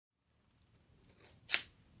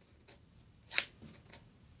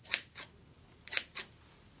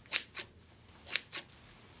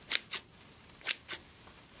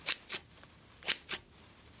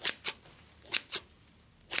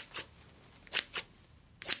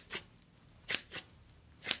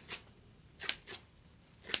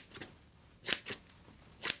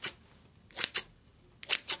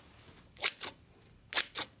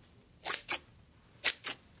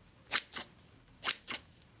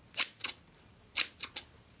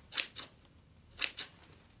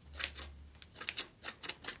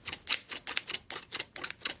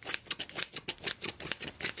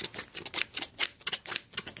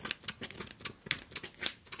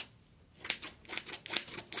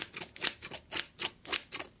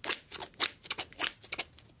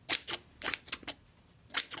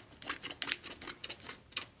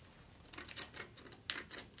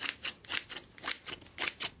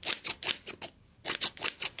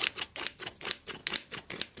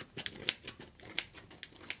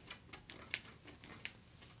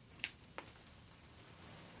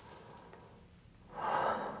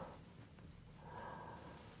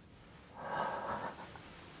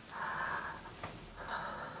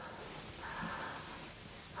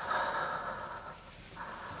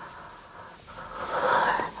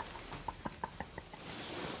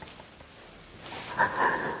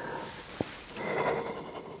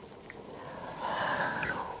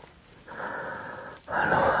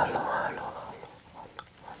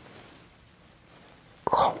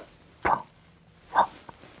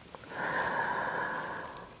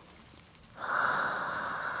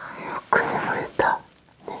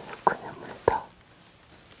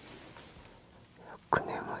く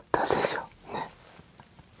眠ったでしょね。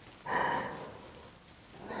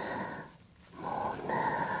もう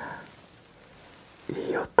ね、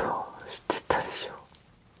いい音してたでしょ。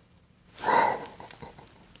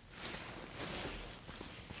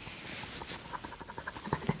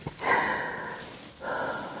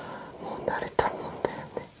もう慣れたもんだよ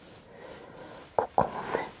ね、ここも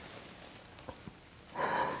ね。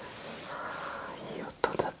いい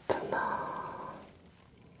音だったな。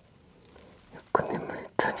よく眠れ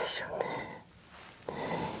た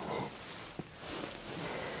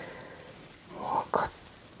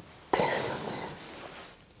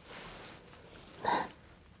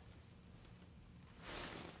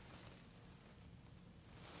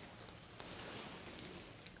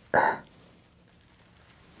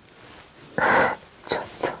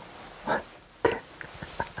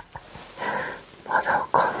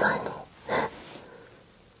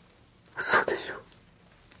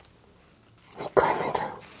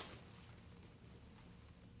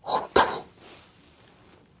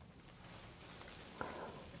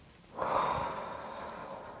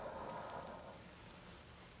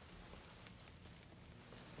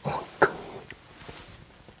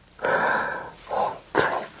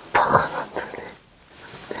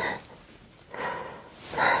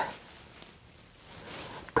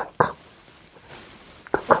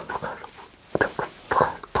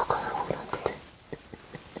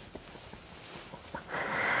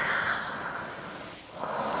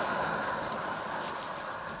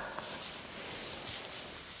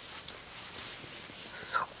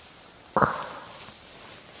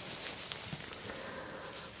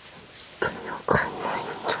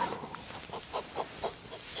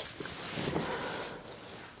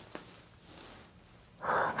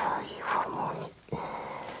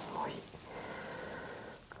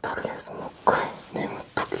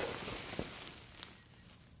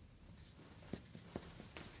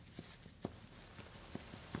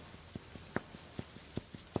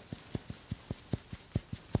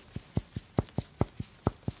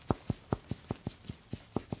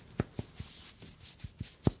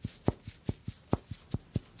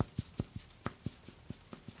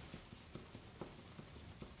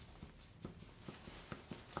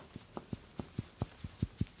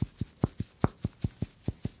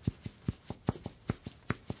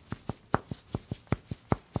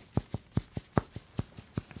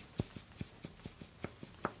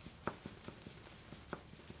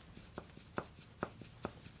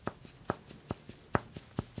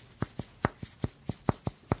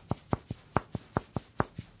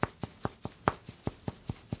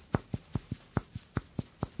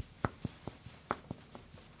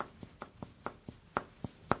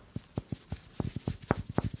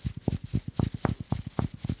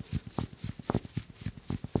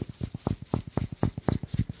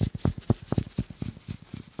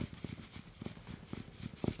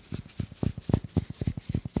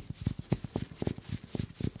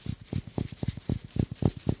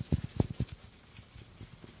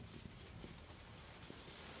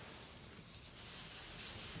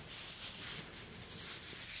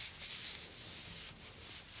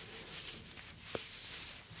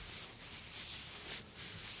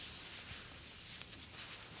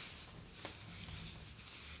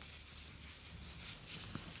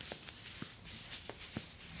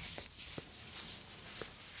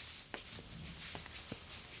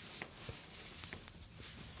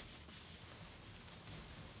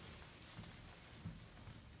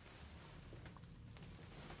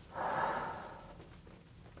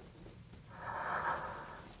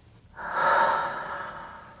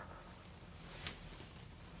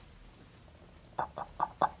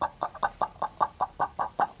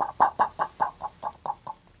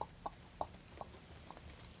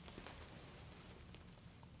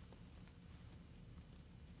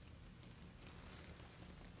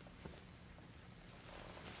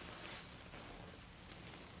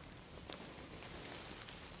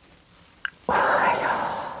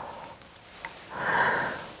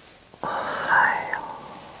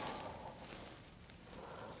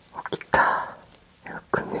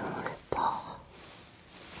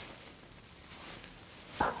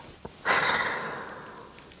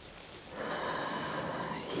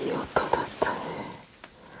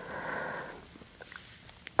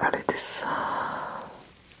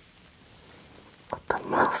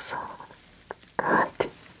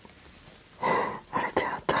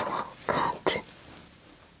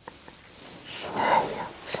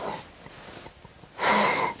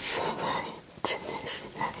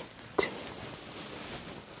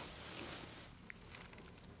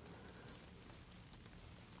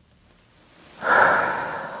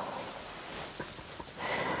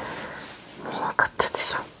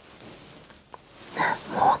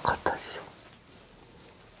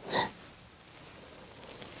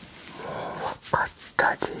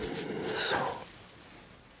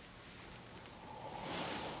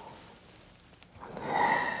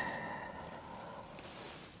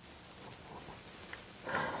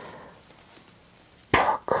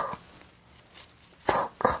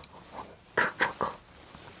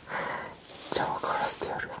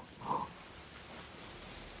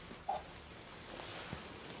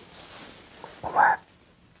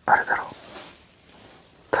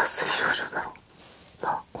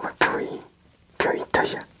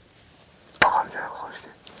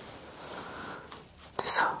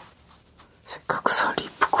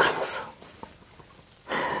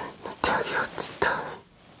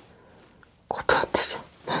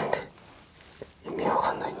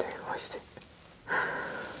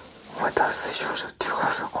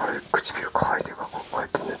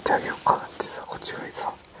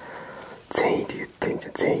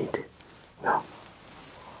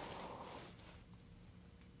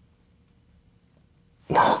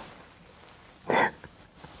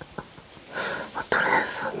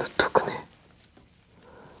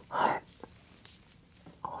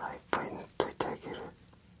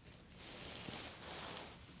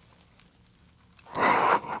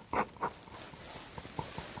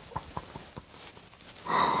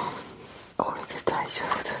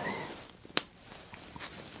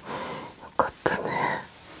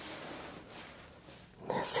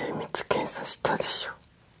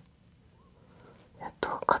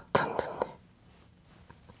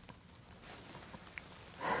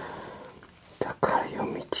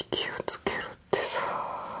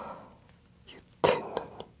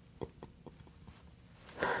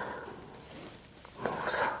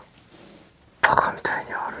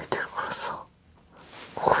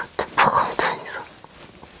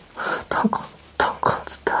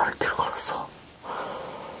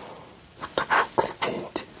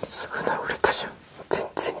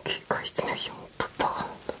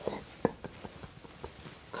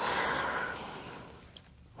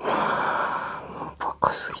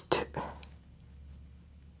かすぎて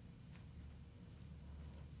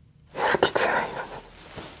やる気出ないよね。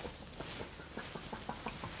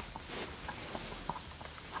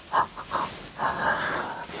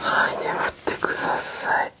はい、眠ってくだ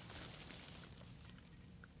さい。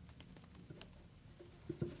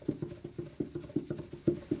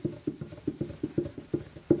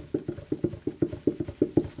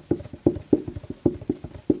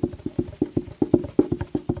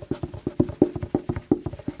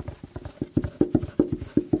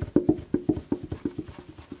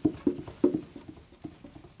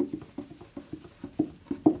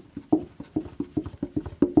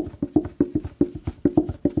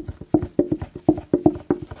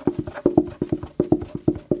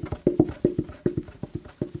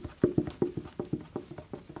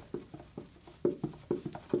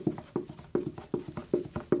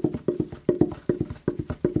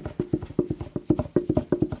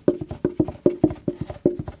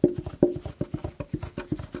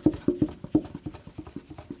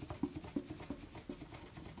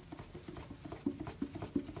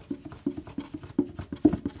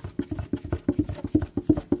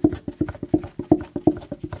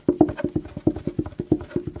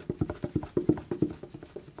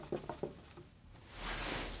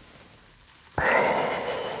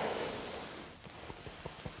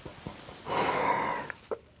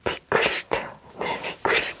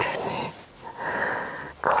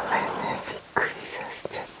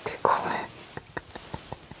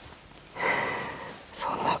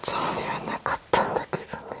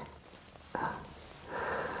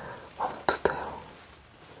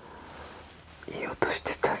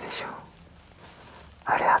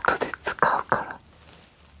あれ後で使うか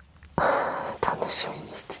ら楽しみ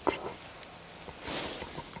にしててね。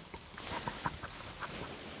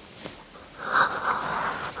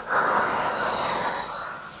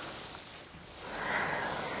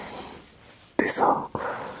でさ、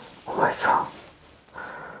お前さ、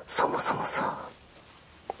そもそもさ、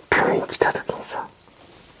病院来た時にさ、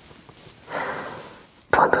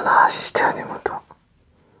バンドの話したよね、また。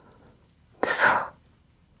でさ、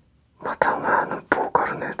またお前ボーカ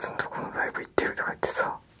ルのやつのとこのライブ行ってるとか言って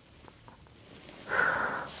さ、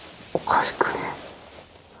おかしくね。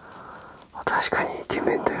確かにイケ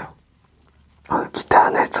メンだよ。ギター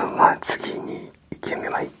のやつも次にイケメ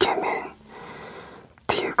ン、イケメンっ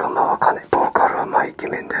ていうかわかんない。ボーカルはイケ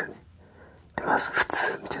メンだよね。でまず普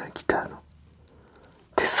通みたいなギターの。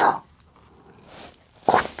でさ、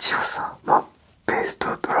こっちはさ、ベース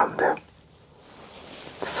とドラムだよ。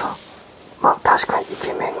でさ、確かにイ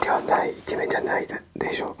ケメンではない、イケメンじゃない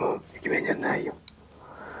でしょ。イケメンじゃないよ。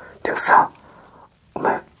でもさ、お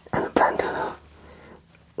前バンドの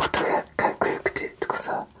音がかっこよくてとか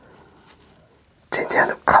さ、全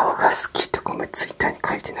然顔が好きとかお前ツイッターに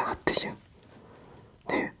書いてなかったじゃん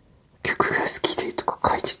ね。曲が好きでとか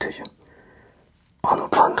書いてたじゃん。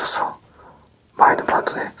バンドさ、前のバン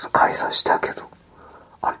ドね、解散したけど、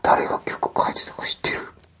あれ誰が曲書いてたか知ってる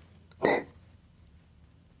ね。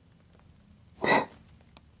ね、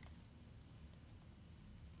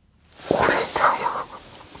俺だよ。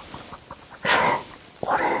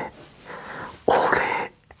俺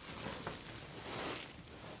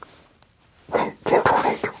ね、全部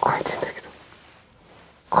俺曲書いてんだけど、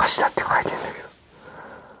歌詞だって書いてんだけど、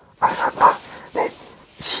あれさ、ね、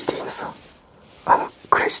CD のさ、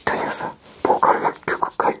クレジットにはさ、ボーカルが曲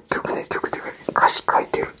っていうか歌詞書い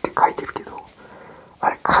てるって書いてるけど、あ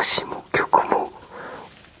れ歌詞も曲も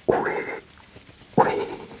俺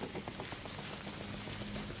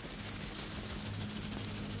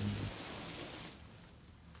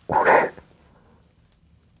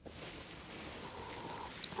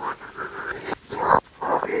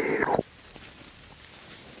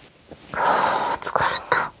疲れ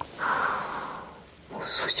た。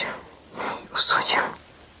嘘じゃん。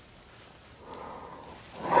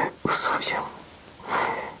お前嘘じゃん。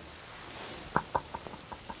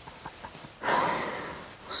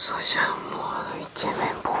嘘じゃん。もうイケメン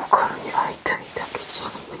ボーカルに会いたいだけじゃん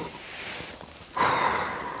ね。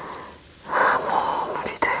もう無理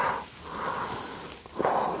だよ。も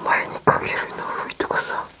うお前にかける呪いとか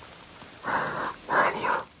さ、何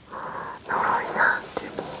よ、呪いなんて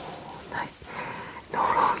もうない。呪い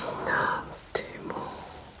なんても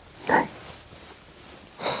うない。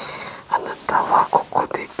あなたはここ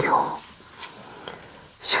で今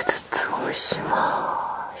日手術をし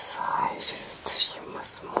ます。はい、手術しま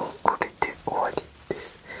す。もうこれで終わりで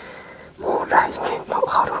す。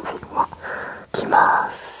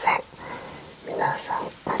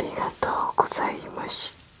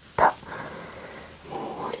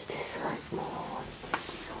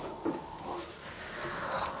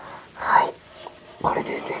これで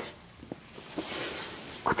ね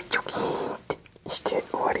首チョキーンってして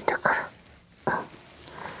終わりだから、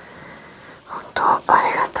本当あ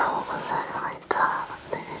りがとうございました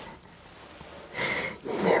ね。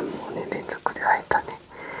2年もね連続で会えたね。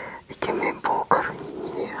イケメンボーカルに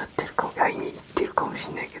2年会いに行ってるかもし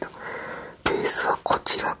れないけど、ベースはこ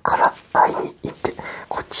ちらから会いに行って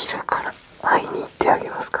あげ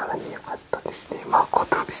ますからね。よかったですね。まあこ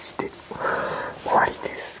として終わり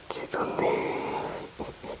ですけどね。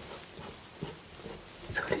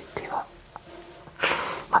それでは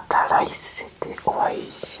また来世でお会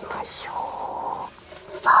いしましょ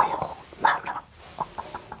う。さよう。